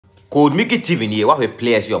Could make it even here, what we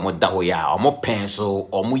players you more dahoya, or more pencil,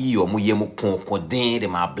 or more ye mo den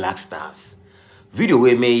my Blackstars. Video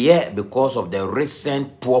we may yet because of the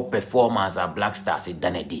recent poor performance at Blackstars in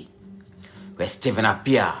Danedi. Where Stephen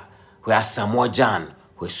Appiah, where Asamoah Gyan,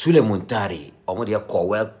 where Muntari, or more call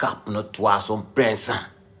World Cup not twice on prensa.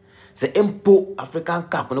 Se empo African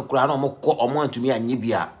Cup no crown or more call or more to me and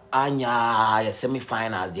Nibia, anya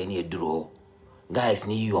semi-finals they need draw. Guys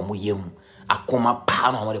ni you or yem. Akoma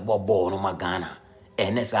pan on the bobo no magana.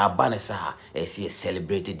 And as our banesa, as he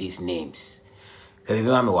celebrated these names. Heavy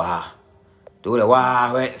mammy wa. To the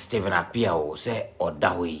wa Stephen Appiah say or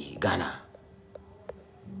Dawi Ghana.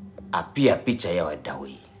 Appiah picture ya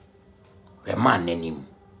Dawi. We man him.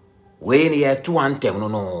 When he had 2 antem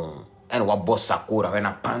no. And what boss Sakura when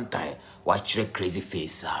a pantine watch the crazy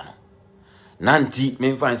face sano. Nanti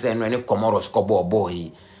me fan say no any Comoros kobo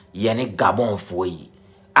boy. Yene Gabon foi.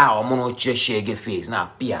 Our mono shege face na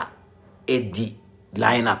Appiah Eddie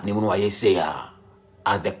line up ni muno say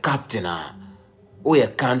as the captain o your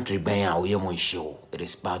country ben o your show. It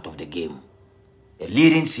is part of the game. A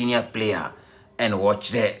leading senior player and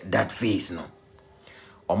watch that face no.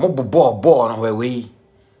 O mo ball no we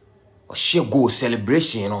o she go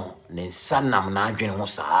celebration no ne sanam na adwene ho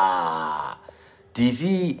sa.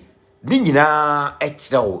 Tizi ni nyina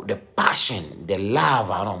extra the passion, the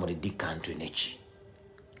love around the country nechi.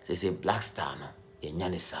 Say Blackstar no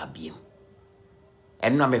yenyane sabiem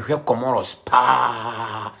enna me hwe Comoros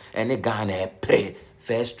pa ene Ghana pre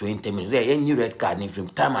first 20 minutes there any red card in from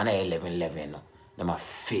time and 11 no na my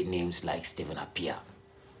fit names like Stephen Appiah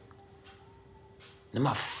na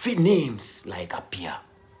my fit names like Appiah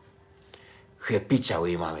hwe picture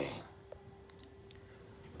we mame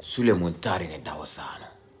Muntari ne dawosano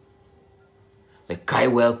me kai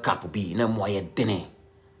World Cup bi na mo ye dene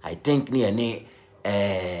I think ni ene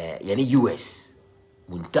yani US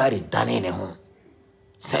Muntari dane ne ho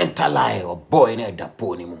center line or boy ne da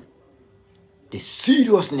poni mu the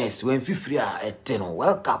seriousness when fifria eteno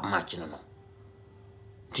World Cup match no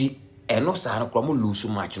ti eno sa no kro mo lose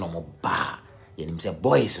match no mo ba yani mse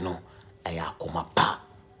boys no aya koma pa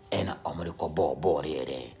ena omode ko ball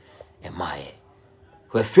re e mae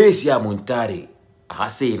we face ya Muntari I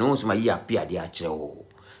say no so ma yi Appiah dia kire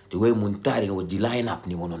the way Muntari no the line up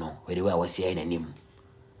ni mono no where the way I was here in him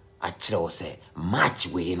a kire say match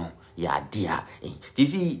we no ya dia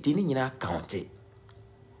tisi tini nyina count it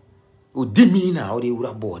o dimi na o de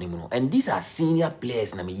wura ball ni mono and these are senior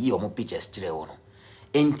players na me yi omo pictures kire no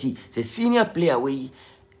enti se senior player we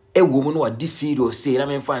e wo mo no wa this serious say na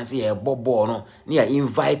me fan say e ball no na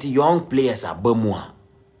invite young players abamua.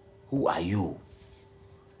 Who are you?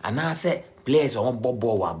 And I say players on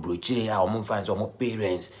bobo wa brochire ya omo fans omo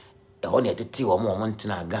parents e ho ne tete omo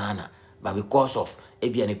ntina Ghana but because of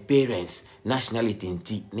ebiane parents nationality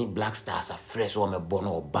nti ni Blackstars are fresh o me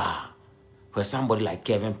bono ba for somebody like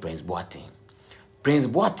Prince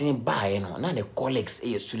Boateng buy no na the colleagues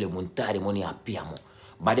e Muntari money Appiah mo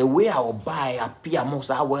but the way I will buy Appiah mo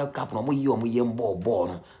sa World Cup no mo yi omo yem ball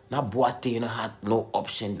no na Boateng had no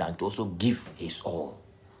option than to also give his all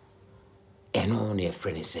and on your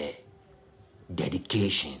friend say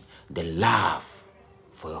dedication, the love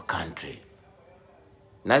for your country.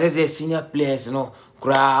 Now there's a senior players, no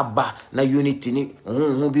grab na unity ni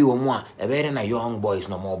who be one a very na young boys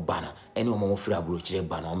no more banner. Any more free brooch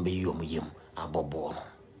banner on be you yim abobono.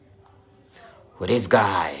 For this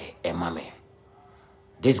guy, mame.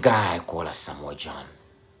 This guy called Asamoah Gyan.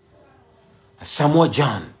 Asamoah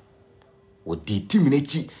Gyan would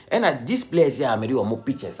determinate and at this place here I made you more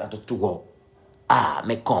pictures at to go.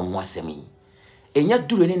 Me come once me. And yet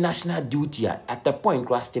do any national duty at the point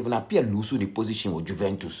where Stephen Appiah lose the position with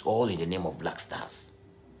Juventus, all in the name of Blackstars.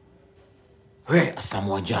 Where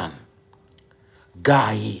Asamoah Gyan?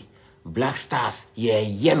 Guy, Blackstars,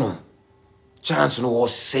 yeah, no. Chance no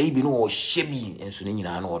was saving no was shabby and so you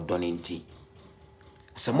know done inti.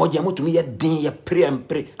 Asamoah Gyan to me ya din ya pray and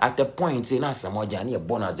pray at the point saying Asamoah Gyan ya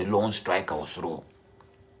born as the lone striker was raw.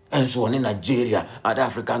 And so on in Nigeria, other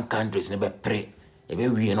African countries never pray.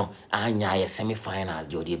 We know, anya semi-finals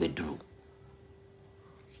Jody be drew.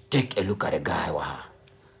 Take a look at the guy.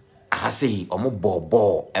 I say, omo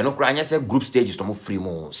ball. And no crying say group stages to move free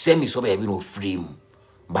mo. Semi so be no free.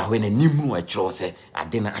 But when a new I chose, I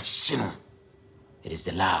didn't assume. It is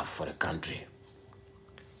the love for the country.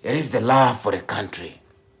 It is the love for the country.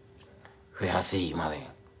 Where I say, mame,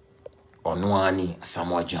 Onwani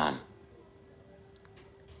Asamoah Gyan.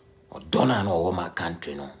 Or don't know my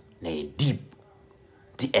country no. Na deep.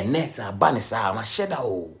 The enes abanisa ma sheda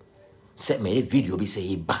o. Set me a video be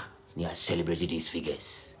say ba. Ni celebrated these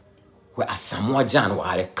figures. where Asamoah Gyan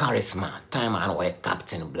was a charisma, time and were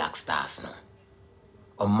captain Blackstars no.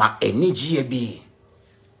 On my energy be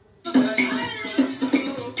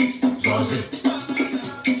Zozi.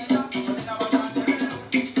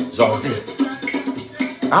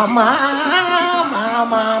 Mama.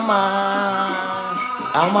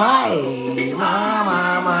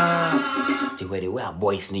 The way they were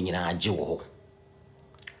boys in a jaw.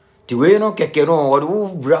 The way no keke no, what who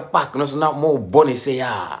rap back no not more bonny say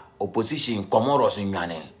opposition Comoros in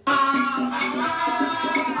Yane.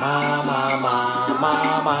 Mama.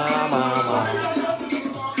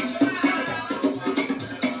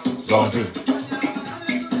 Zozi.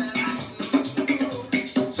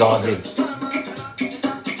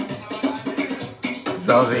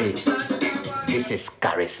 This is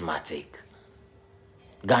charismatic.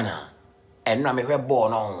 Ghana, and now me we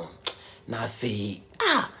born on. Na fe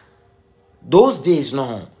those days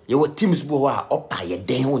no, you were teams who are Appiah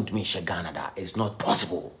then won't me Ghana that it's not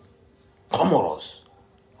possible. Comoros,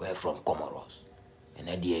 we're from Comoros, and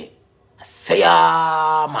idea say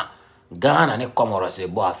Ghana ne Comoros e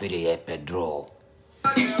boy afide Pedro.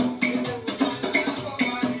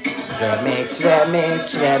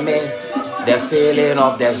 Treme, the feeling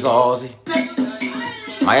of the Zozi.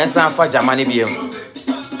 My son for Germany be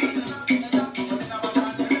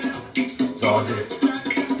Zozi.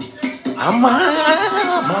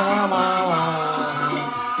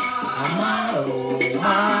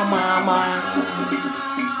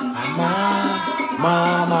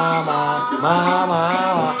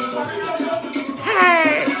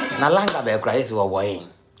 Hey, na langa be cry is wine.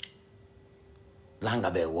 Langa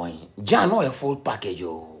be wine. Gyan no a full package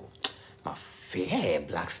my fair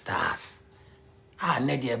Blackstars.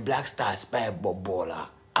 Need a Blackstars by Bobola,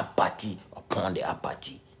 a party upon the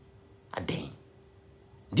apathy. A day.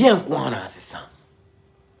 Dear Kwana son,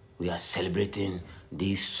 we are celebrating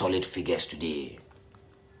these solid figures today.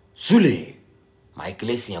 Sule, my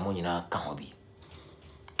Ecclesia Munina Kamobi,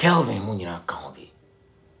 Kelvin Munina Kamobi,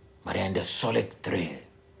 but then the solid three,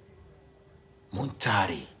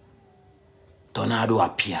 Muntari, Tornado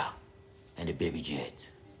Appiah, and the baby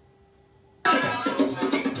jet.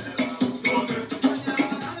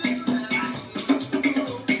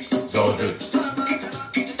 Zozi.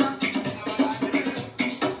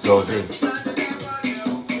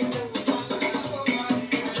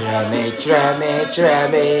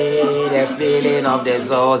 Treme, the feeling of the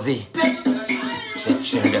Zozi.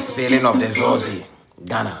 The feeling of the Zozi.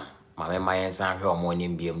 Ghana, my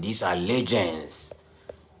these are legends.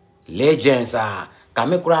 Legends are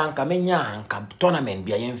Kamekran, Kamenya, tournament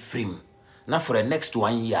be a free. Now for the next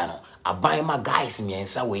 1 year, no, I buy my guys me and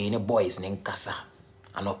say we in the boys named Kasa.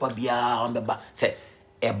 And Appiah on the back say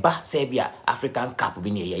Eba say be African Cup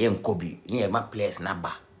be near young Kobe near my place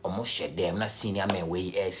naba. Almost shed them not senior men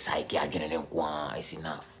way a psyche again them is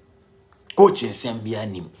enough. Coaching same be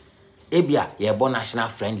him. Ebia ye born national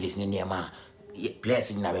friendlies near ma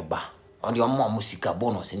place in Nabeba. On your mom musica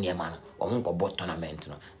bonus in your man or uncle bot tournament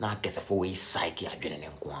no. Now guess a 4 way psyche again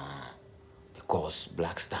them because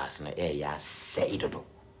Blackstars in the area say it do.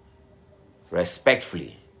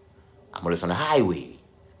 Respectfully, I'm always on the highway.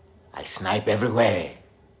 I snipe everywhere.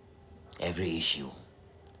 Every issue.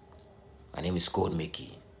 My name is Code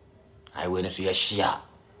Mickey. I went to your share.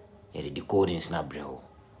 The decoding snap bro.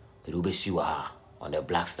 The Rube Siwa on the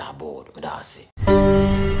Blackstar board. What I say.